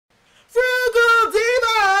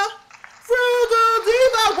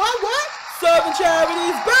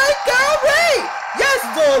Charity's Bakery! Yes,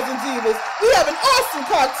 dolls and divas, we have an awesome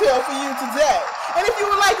cocktail for you today. And if you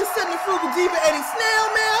would like to send the Frugal Diva any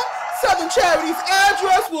snail mail, Southern Charity's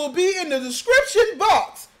address will be in the description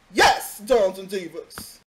box. Yes, dolls and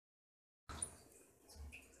divas.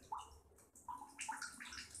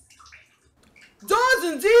 Dolls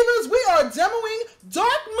and divas, we are demoing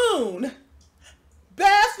Dark Moon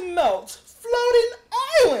Bath Melt, Floating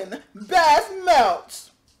Island Bath Melt.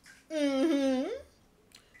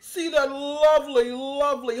 See that lovely,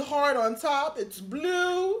 lovely heart on top? It's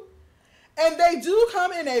blue. And they do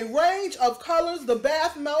come in a range of colors, the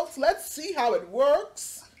bath melts. Let's see how it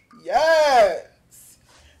works. Yes.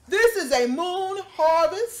 This is a Moon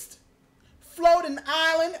Harvest Floating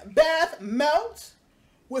Island Bath Melt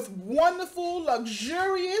with wonderful,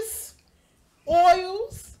 luxurious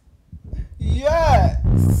oils.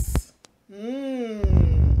 Yes.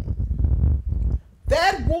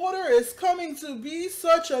 That water is coming to be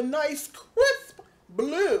such a nice, crisp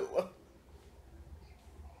blue.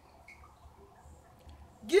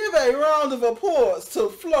 Give a round of applause to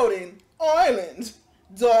Floating Island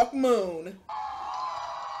Dark Moon.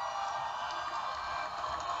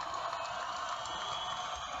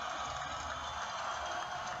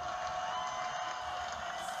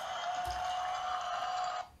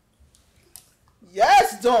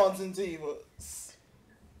 Yes, dolls and divas.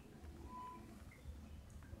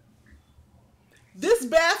 This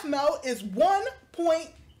bath melt is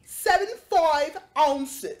 1.75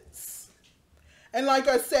 ounces. And like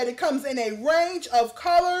I said, it comes in a range of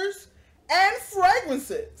colors and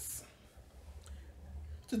fragrances.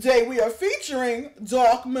 Today we are featuring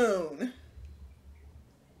Dark Moon.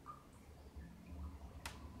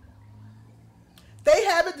 They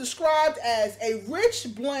have it described as a rich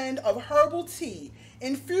blend of herbal tea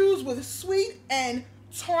infused with sweet and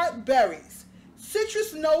tart berries,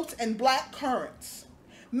 citrus notes, and black currants.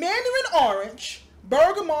 Mandarin orange,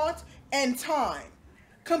 bergamot, and thyme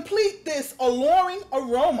complete this alluring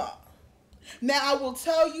aroma. Now I will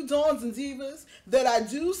tell you, dolls and divas, that I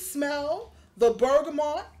do smell the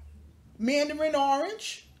bergamot, mandarin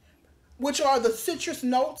orange, which are the citrus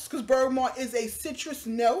notes, because bergamot is a citrus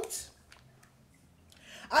note.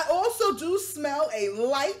 I also do smell a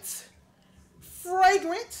light,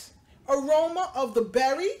 fragrant aroma of the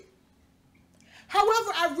berry.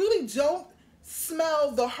 However, I really don't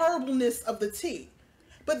smell the herbalness of the tea.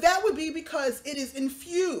 But that would be because it is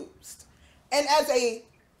infused. And as a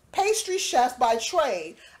pastry chef by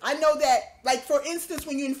trade, I know that, like for instance,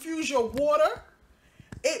 when you infuse your water,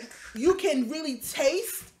 you can really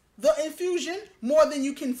taste the infusion more than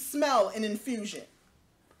you can smell an infusion.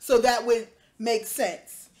 So that would make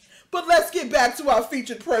sense. But let's get back to our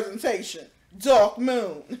featured presentation, Dark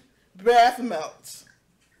Moon Bath Melt.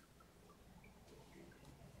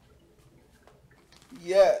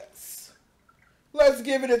 Yes. Let's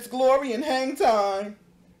give it its glory and hang time.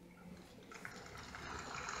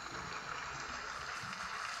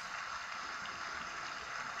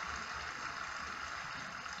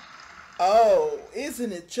 Oh,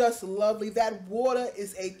 isn't it just lovely? That water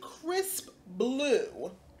is a crisp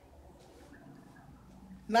blue.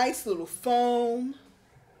 Nice little foam.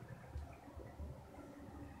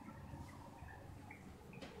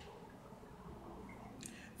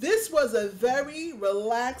 This was a very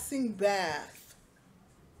relaxing bath.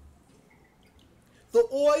 The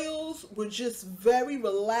oils were just very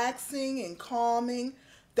relaxing and calming.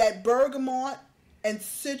 That bergamot and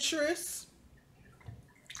citrus,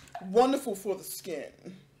 wonderful for the skin.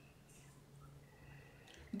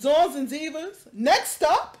 Dolls and divas, next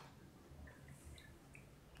up,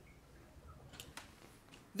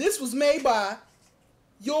 this was made by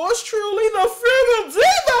yours truly, the Frugal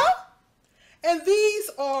Diva, and these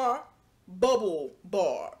are bubble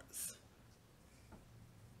bars.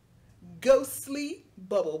 Ghostly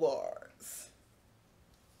bubble bars.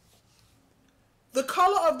 The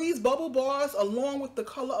color of these bubble bars, along with the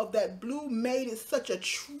color of that blue, made it such a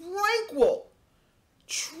tranquil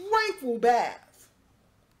bath.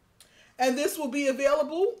 And this will be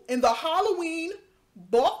available in the Halloween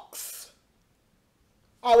box.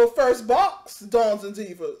 Our first box, dolls and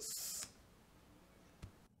divas.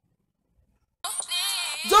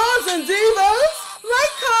 Dolls and divas,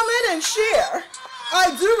 like, comment, and share.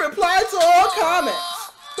 I do reply to all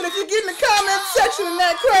comments. But if you get in the comment section and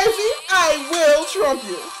that crazy, I will trump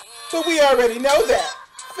you. But we already know that,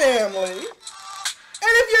 family.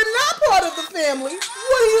 And if you're not part of the family,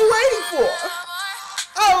 what are you waiting for?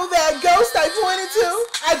 Oh, that ghost I pointed to,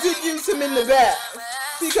 I did use him in the bath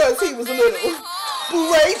because he was a little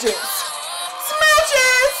courageous.